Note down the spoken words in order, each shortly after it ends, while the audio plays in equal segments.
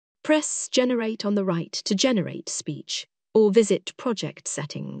Press Generate on the right to generate speech, or visit Project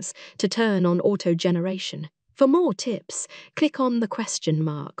Settings to turn on auto-generation. For more tips, click on the question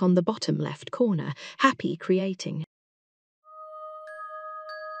mark on the bottom left corner. Happy creating!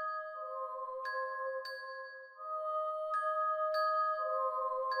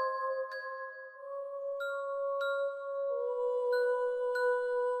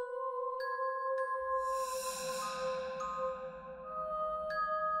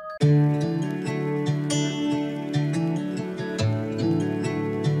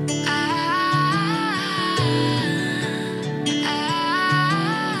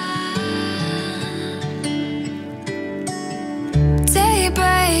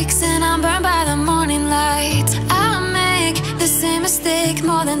 And I'm burned by the morning light. I make the same mistake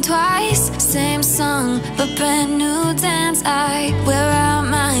more than twice. Same song, but brand new dance. I wear out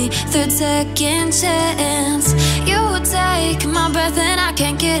my third second chance. You take my breath and I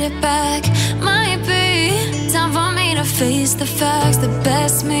can't get it back. Might be time for me to face the facts. The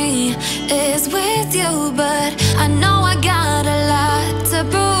best me is with you, but I know I got a lot to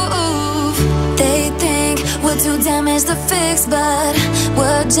prove. They think we're too damaged to fix, but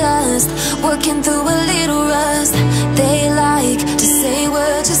we're just working through a little rust. They like to say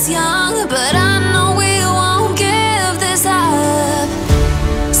we're just young, but I know we won't give this up.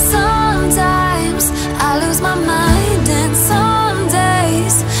 Sometimes I lose my mind, and some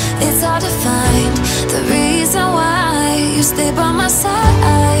days it's hard to find the reason why you stay by my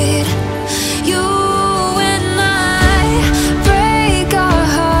side. You and I break our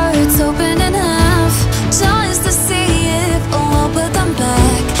hearts open and half, just to see if we'll put them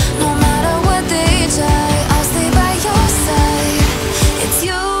back. No matter what they try, I'll stay by your side. It's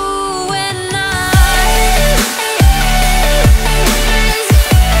you and I.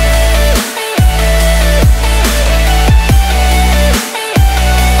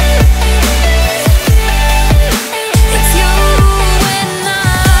 It's you and I.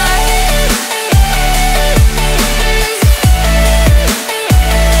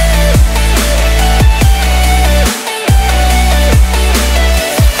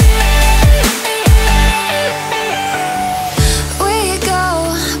 We go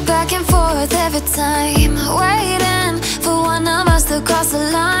back and forth every time, waiting for one of us to cross the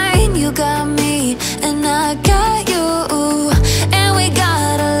line. You got me and I got you, and we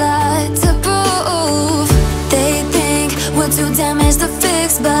got a lot to prove. They think we're too damaged to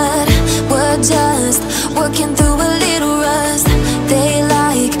fix, but we're just working through a little rust. They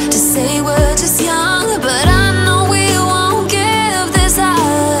like to say we're just young, but I know we won't give this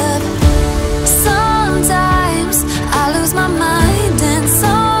up. Sometimes I lose my mind, and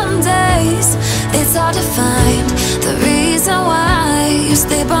some days it's hard to find the reason why you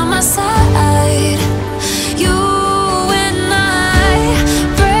stay by my side. You and I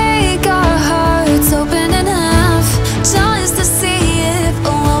break our hearts open in half, just to see if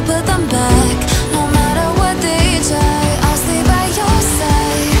we'll put them back. No matter what they try, I'll stay by your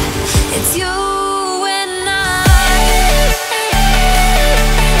side. It's you and I.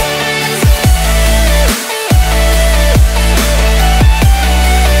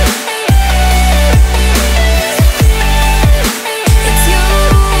 It's you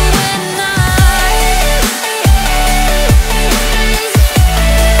and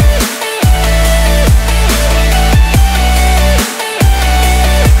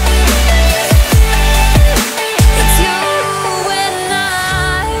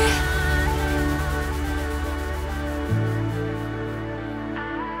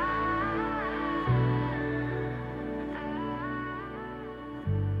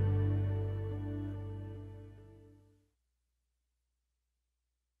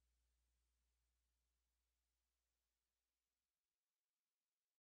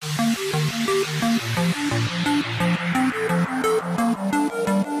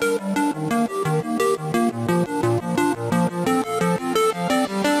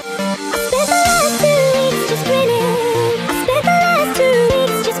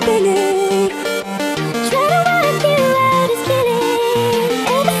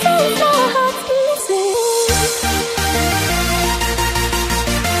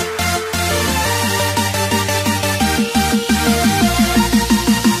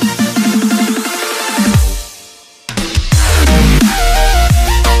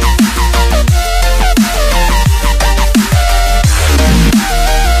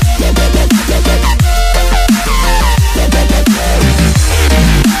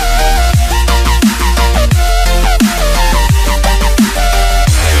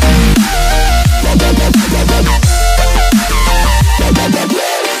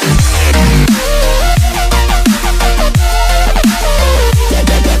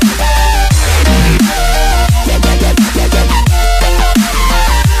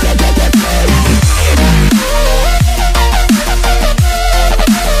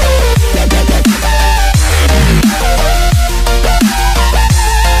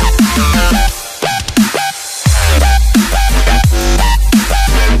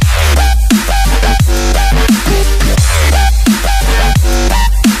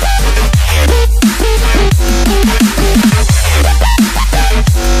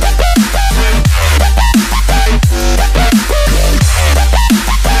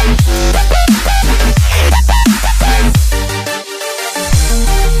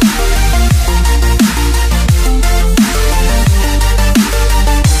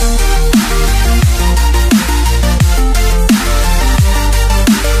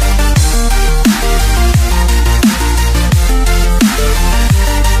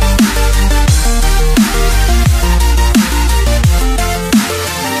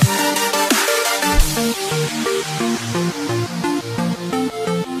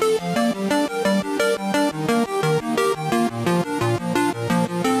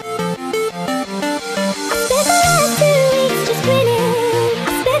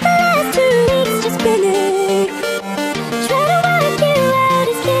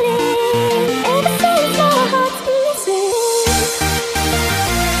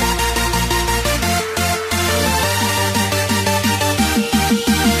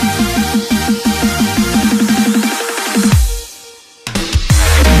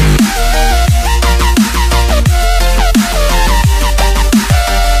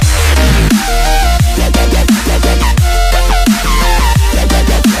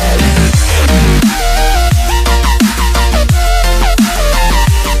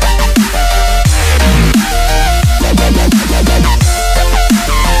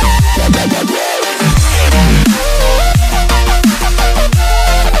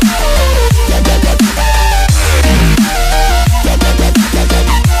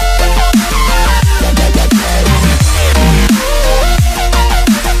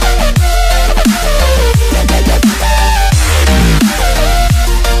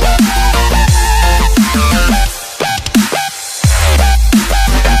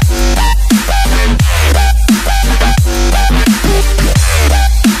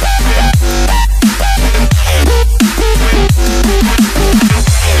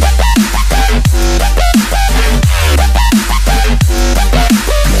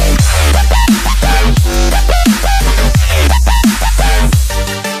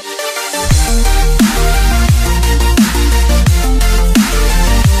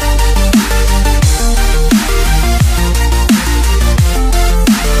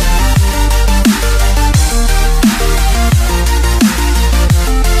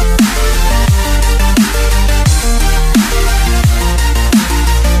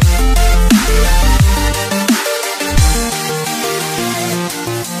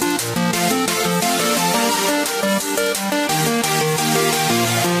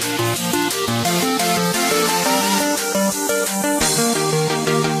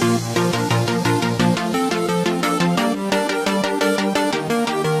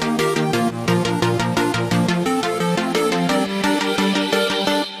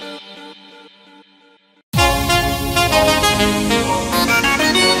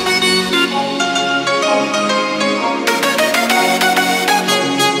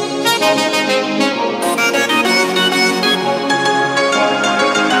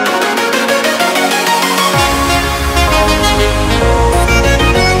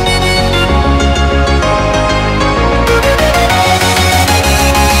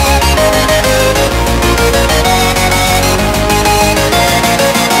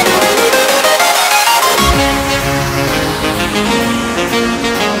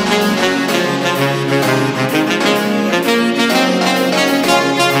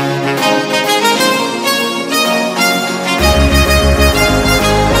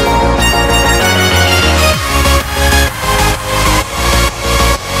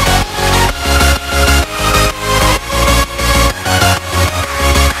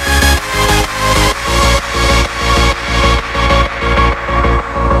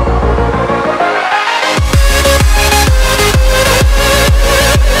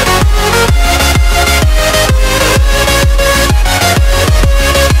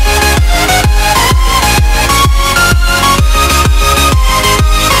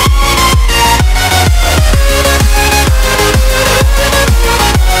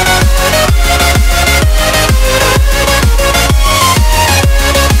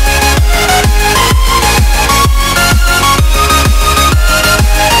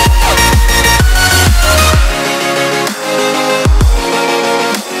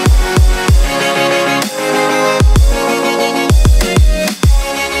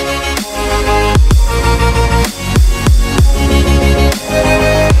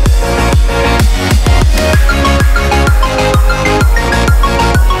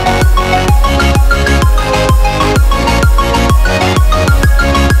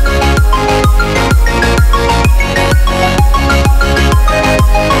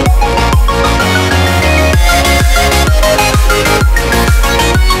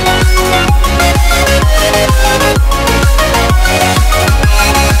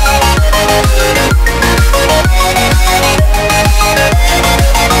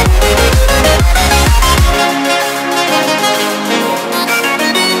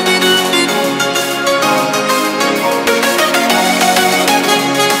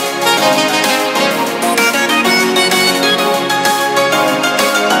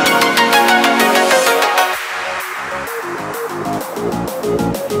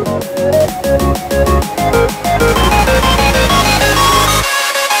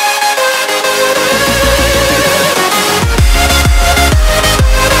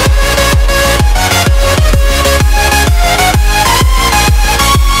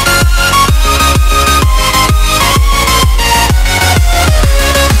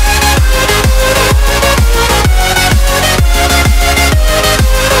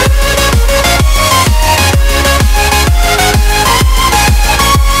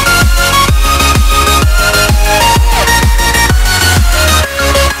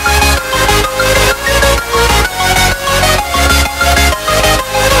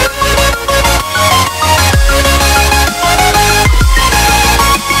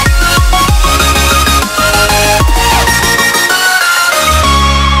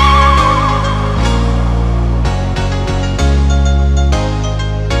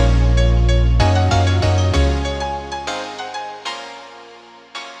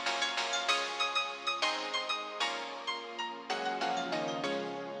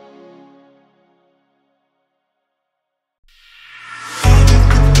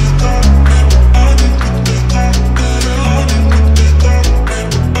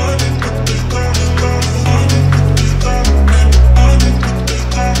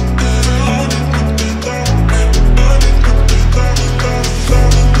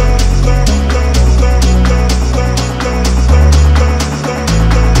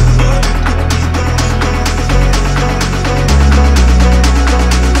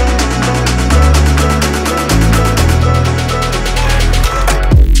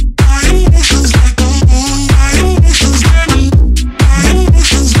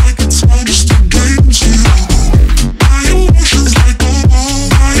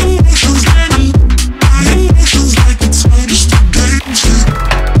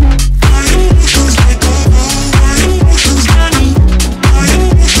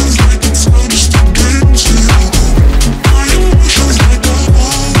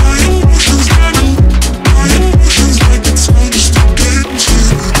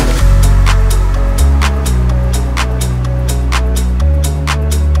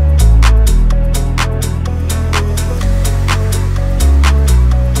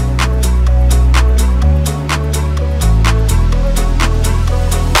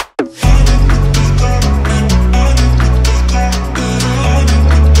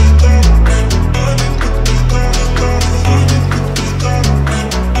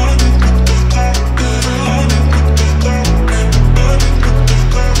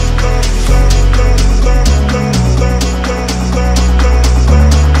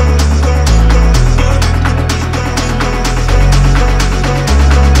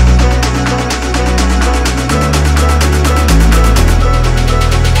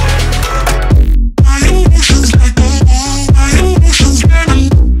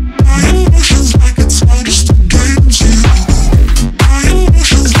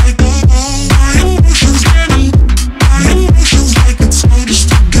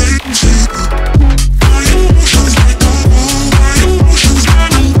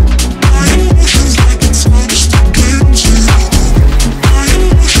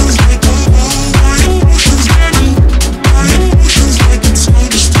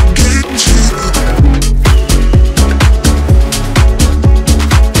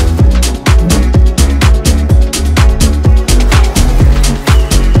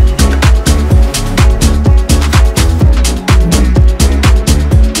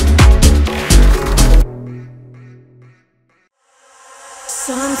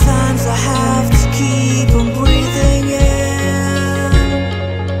Sometimes I have to keep on breathing in.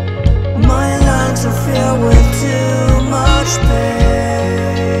 My lungs are filled with too much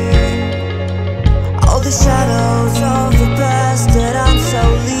pain. All the shadows of the past that I'm so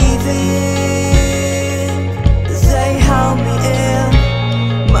leaving, they held me in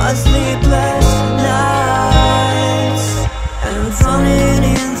my sleepless nights. And I'm running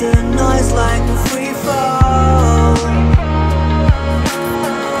in the noise like a free fall,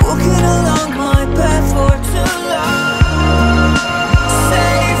 walking along my path for too long.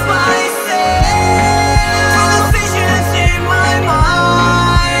 Save myself from the visions in my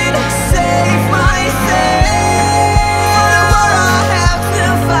mind. Save myself from what I have to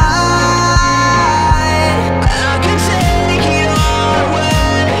fight. And I can take it all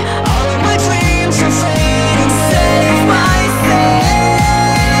away. All of my dreams are fading. Save myself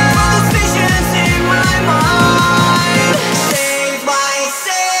from the visions in my mind. Save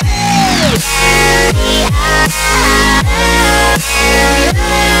myself.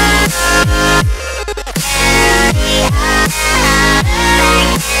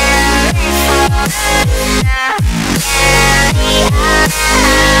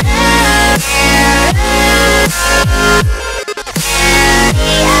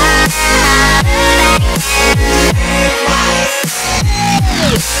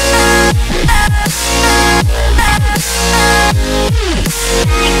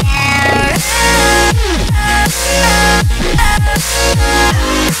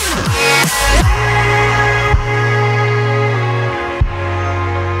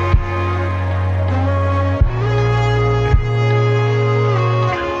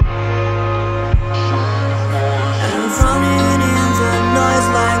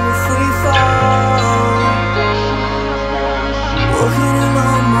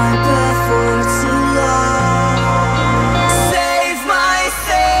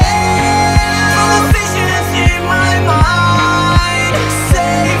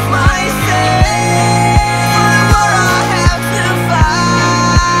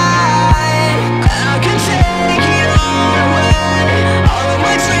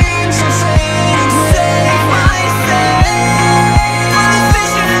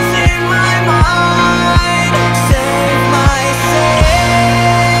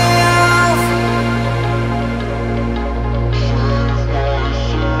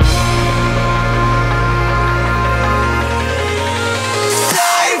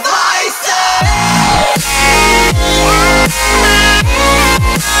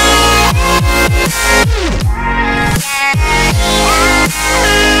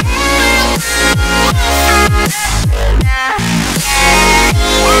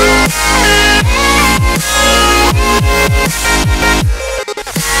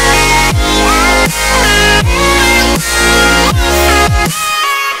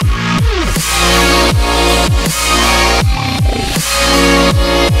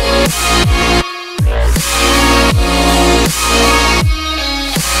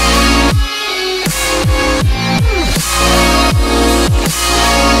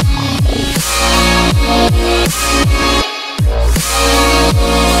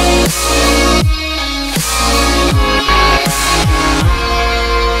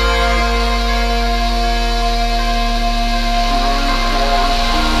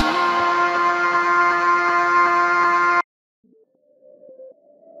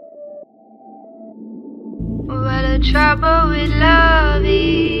 What the trouble with love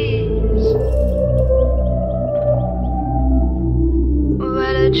is.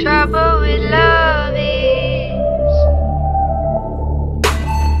 What the trouble with love is.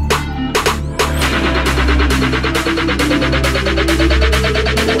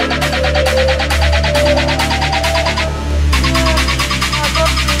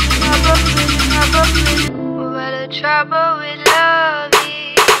 What the trouble with love is. Trouble with love.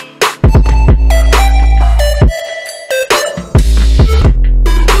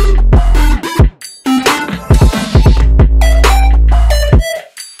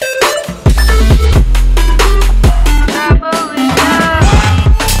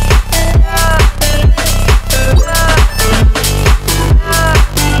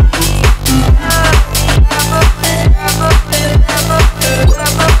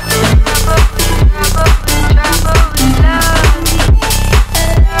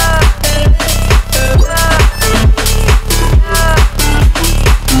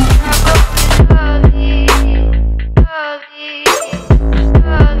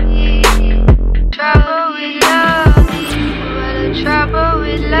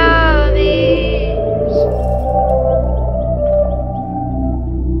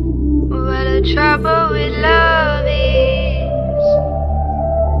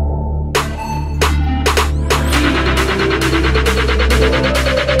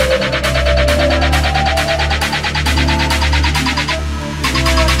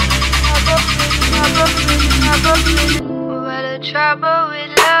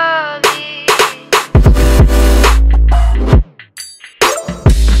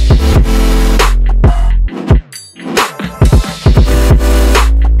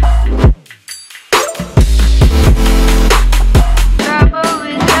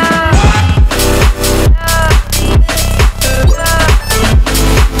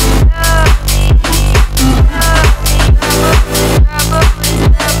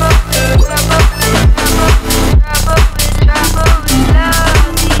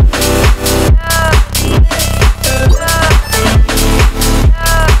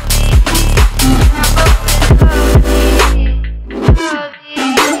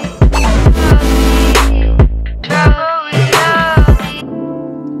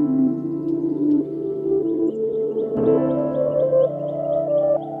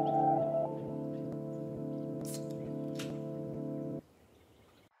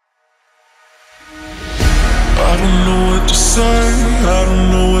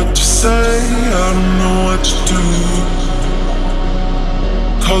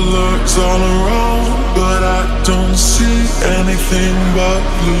 rainbows all around, but I don't see anything but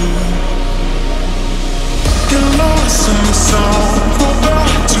blue. Get lost in the sound.